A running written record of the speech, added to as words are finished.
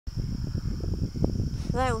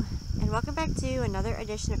Hello, and welcome back to another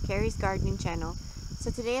edition of Carrie's Gardening Channel.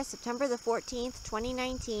 So today is September the 14th,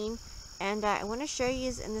 2019, and I want to show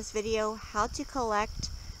you in this video how to collect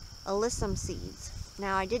Alyssum seeds.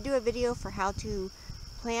 Now, I did do a video for how to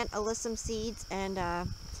plant Alyssum seeds, and I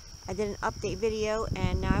did an update video,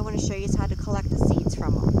 and now I want to show you how to collect the seeds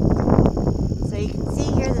from them. So you can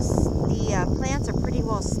see here, the plants are pretty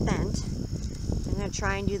well spent. I'm going to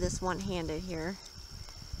try and do this one-handed here.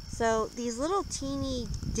 So these little teeny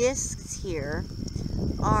discs here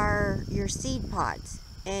are your seed pods,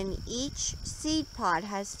 and each seed pod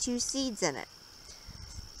has 2 seeds in it.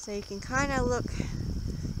 So you can kind of look,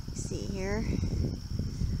 see here.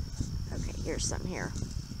 Okay, here's some here.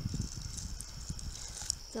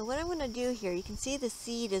 So what I'm going to do here, you can see the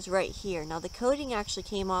seed is right here. Now the coating actually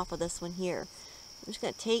came off of this one here. I'm just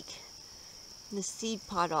going to take the seed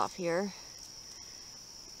pod off here.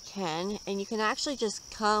 And you can actually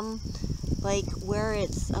just come like where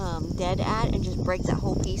it's dead at and just break that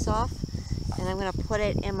whole piece off, and I'm going to put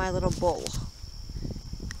it in my little bowl.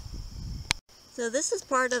 So this is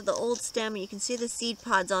part of the old stem, and you can see the seed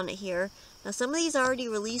pods on it here. Now some of these already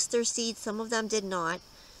released their seeds, some of them did not.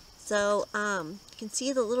 So you can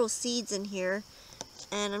see the little seeds in here,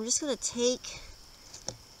 and I'm just going to take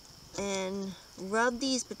and rub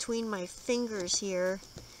these between my fingers here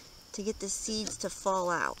to get the seeds to fall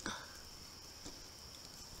out.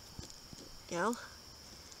 Go.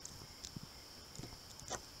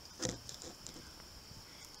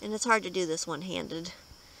 And it's hard to do this one-handed.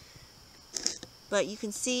 But you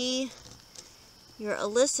can see your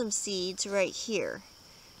Alyssum seeds right here.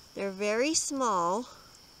 They're very small.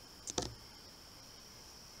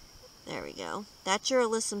 There we go. That's your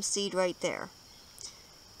Alyssum seed right there.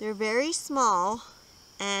 They're very small,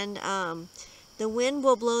 and the wind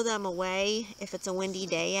will blow them away if it's a windy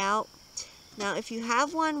day out. Now, if you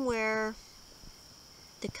have one where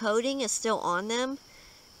the coating is still on them,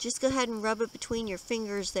 just go ahead and rub it between your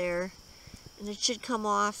fingers there, and it should come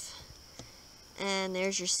off. And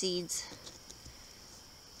there's your seeds.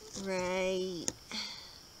 Right,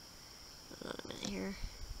 hold on a minute here.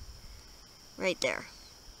 Right there.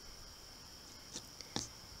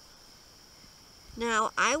 Now,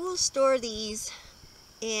 I will store these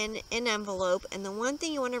in an envelope, and the one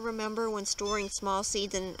thing you want to remember when storing small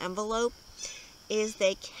seeds in an envelope is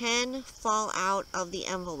they can fall out of the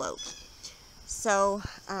envelope. So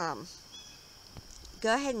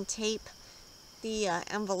go ahead and tape the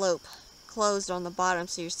envelope closed on the bottom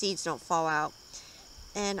so your seeds don't fall out.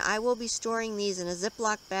 And I will be storing these in a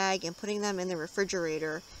Ziploc bag and putting them in the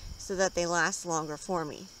refrigerator so that they last longer for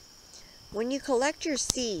me. When you collect your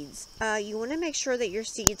seeds, you want to make sure that your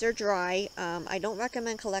seeds are dry. I don't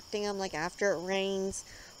recommend collecting them like after it rains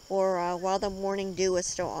or while the morning dew is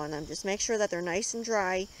still on them. Just make sure that they're nice and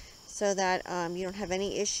dry so that you don't have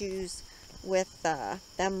any issues with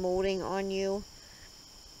them molding on you.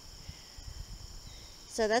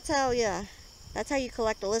 So that's how you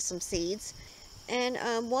collect Alyssum seeds. And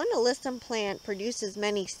one Alyssum plant produces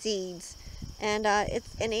many seeds. And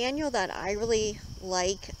it's an annual that I really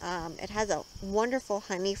like. It has a wonderful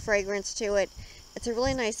honey fragrance to it. It's a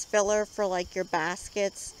really nice filler for like your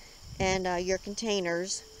baskets and your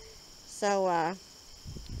containers. So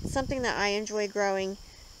something that I enjoy growing.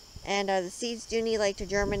 And the seeds do need to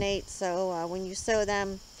germinate. So when you sow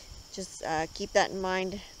them, just keep that in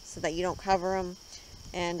mind so that you don't cover them.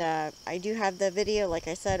 And I do have the video, like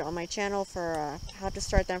I said, on my channel for how to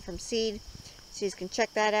start them from seed. So you can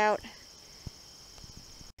check that out.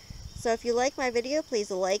 So if you like my video, please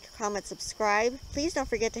like, comment, subscribe. Please don't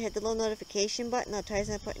forget to hit the little notification button that tells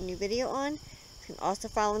me I put a new video on. You can also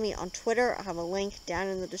follow me on Twitter. I'll have a link down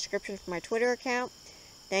in the description for my Twitter account.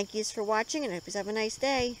 Thank yous for watching, and I hope you have a nice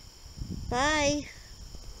day. Bye!